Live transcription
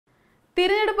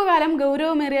തിരഞ്ഞെടുപ്പ് കാലം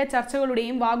ഗൗരവമേറിയ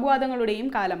ചർച്ചകളുടെയും വാഗ്വാദങ്ങളുടെയും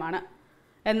കാലമാണ്.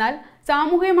 എന്നാൽ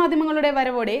സാമൂഹ്യ മാധ്യമങ്ങളുടെ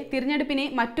വരവോടെ തിരഞ്ഞെടുപ്പിനെ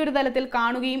മറ്റൊരു തലത്തിൽ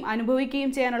കാണുകയും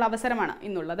അനുഭവിക്കുകയും ചെയ്യാനുള്ള അവസരമാണ്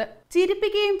ഇന്നുള്ളത്.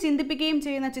 ചിരിപ്പിക്കുകയും ചിന്തിപ്പിക്കുകയും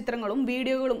ചെയ്യുന്ന ചിത്രങ്ങളും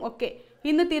വീഡിയോകളും ഒക്കെ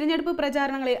ഇന്ന് തിരഞ്ഞെടുപ്പ്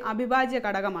പ്രചാരണങ്ങളെ അവിഭാജ്യ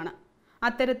ഘടകമാണ്.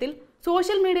 അത്തരത്തിൽ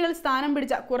സോഷ്യൽ മീഡിയയിൽ സ്ഥാനം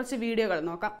പിടിച്ച കുറച്ച് വീഡിയോകൾ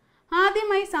നോക്കാം.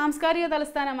 ആദ്യമായി സാംസ്കാരിക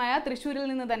തലസ്ഥാനമായ തൃശ്ശൂരിൽ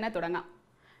നിന്ന് തന്നെ തുടങ്ങാം.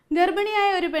 ഗർഭിണിയായ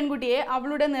ഒരു പെൺകുട്ടിയെ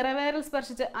അവളുടെ നിറവേറൽ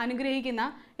സ്പർശിച്ച് അനുഗ്രഹിക്കുന്ന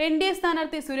NDA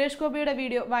സ്ഥാനാർത്ഥി സുരേഷ് ഗോപിയുടെ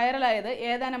വീഡിയോ വൈറലായത്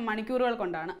ഏതാനും മണിക്കൂറുകൾ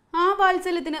കൊണ്ടാണ്. ആ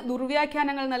വാത്സല്യത്തിന്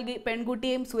ദുർവ്യാഖ്യാനങ്ങൾ നൽകി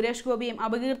പെൺകുട്ടിയെയും സുരേഷ് ഗോപിയെയും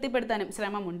അപകീർത്തിപ്പെടുത്താനും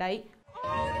ശ്രമമുണ്ടായി.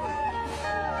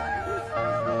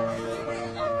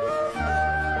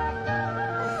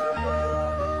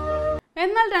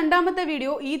 എന്നാൽ രണ്ടാമത്തെ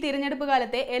വീഡിയോ ഈ തിരഞ്ഞെടുപ്പ്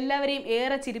കാലത്തെ എല്ലാവരെയും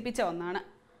ഏറെ ചിരിപ്പിച്ച ഒന്നാണ്.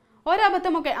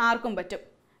 ഒരബദ്ധമൊക്കെ ആർക്കും പറ്റും.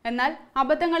 എന്നാൽ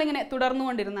അബദ്ധങ്ങൾ ഇങ്ങനെ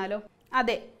തുടർന്നുകൊണ്ടിരുന്നാലോ?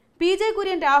 അതെ, PJ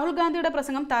കുര്യൻ രാഹുൽ ഗാന്ധിയുടെ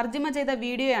പ്രസംഗം തർജ്ജിമ ചെയ്ത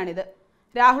വീഡിയോയാണിത്.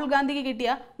 രാഹുൽ ഗാന്ധിക്ക് കിട്ടിയ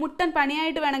മുട്ടൻ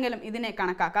പണിയായിട്ട് വേണമെങ്കിലും ഇതിനെ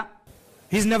കണക്കാക്കാം.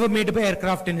 He's never made an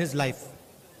aircraft in his life.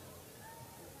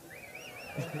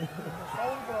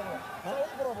 Sound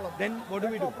problem. Then what do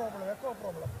we do? Echo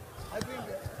problem. I think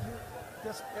you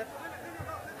just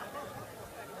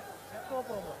echo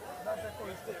problem. That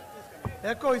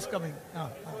echo is coming.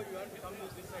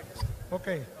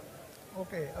 Okay.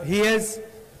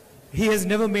 He has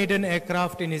never made an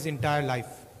aircraft in his entire life.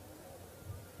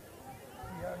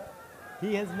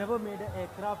 He has never made an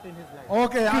aircraft in his life.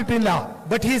 Okay, Atilla.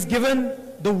 But he's given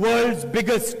the world's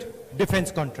biggest defense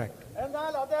contract.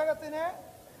 എന്നാൽ അദ്ദേഹത്തിന്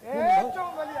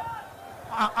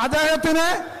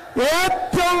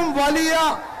ഏറ്റവും വലിയ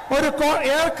ഒരു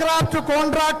aircraft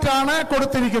contract ആണ്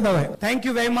കൊടുത്തിരിക്കുന്നത്. Thank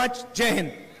you very much. Jai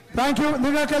Hind. Thank you.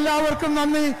 നിങ്ങൾക്ക് എല്ലാവർക്കും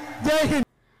നന്ദി. ജയ് ഹിന്ദ്.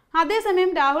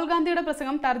 അതേസമയം രാഹുൽ ഗാന്ധിയുടെ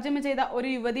പ്രസംഗം തർജ്ജമ ചെയ്ത ഒരു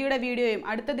യുവതിയുടെ വീഡിയോയും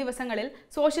അടുത്ത ദിവസങ്ങളിൽ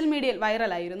സോഷ്യൽ മീഡിയയിൽ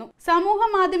വൈറലായിരുന്നു. സമൂഹ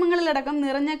മാധ്യമങ്ങളിലടക്കം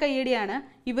നിറഞ്ഞ കയ്യടിയാണ്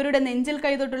ഇവരുടെ നെഞ്ചിൽ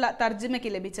കൈതൊട്ടുള്ള തർജ്ജമയ്ക്ക്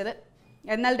ലഭിച്ചത്.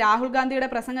 എന്നാൽ രാഹുൽ ഗാന്ധിയുടെ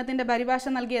പ്രസംഗത്തിന്റെ പരിഭാഷ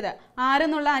നൽകിയത്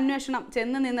ആരെന്നുള്ള അന്വേഷണം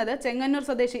ചെന്ന് നിന്നത് ചെങ്ങന്നൂർ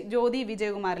സ്വദേശി ജ്യോതി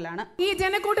വിജയകുമാറിലാണ്. ഈ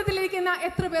ജനക്കൂട്ടത്തിലിരിക്കുന്ന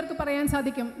എത്ര പേർക്ക് പറയാൻ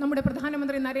സാധിക്കും നമ്മുടെ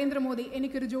പ്രധാനമന്ത്രി നരേന്ദ്രമോദി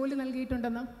എനിക്കൊരു ജോലി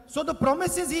നൽകിയിട്ടുണ്ടെന്ന്? So the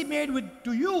promises he made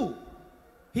to you,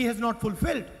 he has not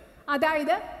fulfilled.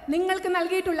 അതായത് നിങ്ങൾക്ക്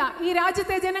നൽകിയിട്ടുള്ള, ഈ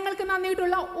രാജ്യത്തെ ജനങ്ങൾക്ക്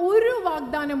നൽകിയിട്ടുള്ള ഒരു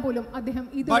വാഗ്ദാനം പോലും അദ്ദേഹം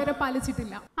ഇതുവരെ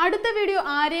പാലിച്ചിട്ടില്ല. അടുത്ത വീഡിയോ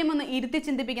ആരെയും ഒന്ന് ഇരുത്തി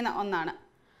ചിന്തിപ്പിക്കുന്ന ഒന്നാണ്.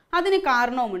 അതിന്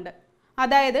കാരണവുമുണ്ട്.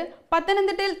 അതായത്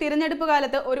പത്തനംതിട്ടയിൽ തിരഞ്ഞെടുപ്പ്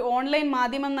കാലത്ത് ഒരു ഓൺലൈൻ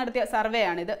മാധ്യമം നടത്തിയ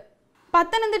സർവേയാണിത്.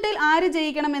 പത്തനംതിട്ടയിൽ ആര്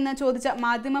ജയിക്കണമെന്ന് ചോദിച്ച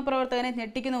മാധ്യമപ്രവർത്തകനെ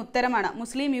ഞെട്ടിക്കുന്ന ഉത്തരമാണ്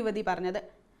മുസ്ലിം യുവതി പറഞ്ഞത്.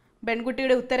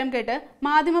 പെൺകുട്ടിയുടെ ഉത്തരം കേട്ട്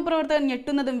മാധ്യമപ്രവർത്തകൻ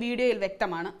ഞെട്ടുന്നതും വീഡിയോയിൽ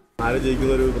വ്യക്തമാണ്.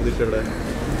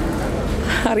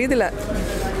 അറിയത്തില്ല.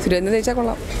 സുരേന്ദ്രൻ ജയിച്ചാൽ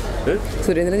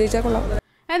കൊള്ളാം.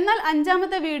 എന്നാൽ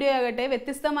അഞ്ചാമത്തെ വീഡിയോ ആകട്ടെ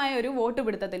വ്യത്യസ്തമായ ഒരു വോട്ട്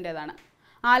പിടുത്തത്തിൻ്റെതാണ്.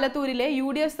 ആലത്തൂരിലെ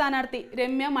UDF സ്ഥാനാർത്ഥി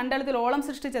രമ്യ മണ്ഡലത്തിൽ ഓളം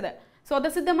സൃഷ്ടിച്ചത്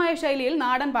സ്വതസിദ്ധമായ ശൈലിയിൽ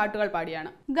നാടൻ പാട്ടുകൾ പാടിയാണ്.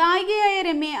 ഗായികയായ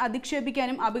രമ്യയെ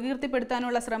അധിക്ഷേപിക്കാനും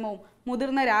അപകീർത്തിപ്പെടുത്താനുള്ള ശ്രമവും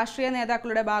മുതിർന്ന രാഷ്ട്രീയ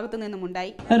നേതാക്കളുടെ ഭാഗത്തു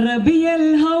നിന്നുമുണ്ടായി. റബിയൽ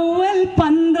ഹവ്വൽ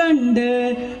 12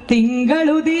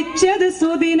 തിങ്കളുദിച്ചത്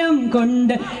സുദിനം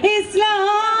കൊണ്ട്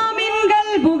ഇസ്ലാമിൻ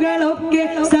കൽബുകളൊക്കെ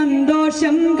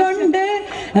സന്തോഷം കൊണ്ട്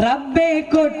റബ്ബെ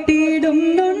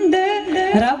കൊട്ടിടുന്നുണ്ട്.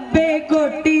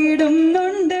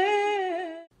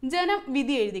 ജനം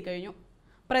വിധി എഴുതി കഴിഞ്ഞു.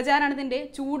 പ്രചാരണത്തിന്റെ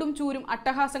ചൂടും ചൂരും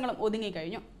അട്ടഹാസങ്ങളും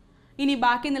ഒതുങ്ങിക്കഴിഞ്ഞു. ഇനി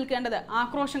ബാക്കി നിൽക്കേണ്ടത്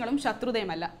ആക്രോശങ്ങളും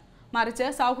ശത്രുതയുമല്ല, മറിച്ച്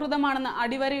സൗഹൃദമാണെന്ന്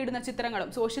അടിവരയിടുന്ന ചിത്രങ്ങളും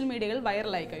സോഷ്യൽ മീഡിയയിൽ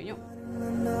വൈറലായി കഴിഞ്ഞു.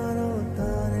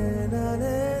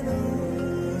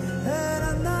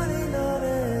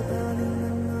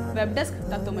 Web desk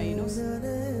Tatwamayi news.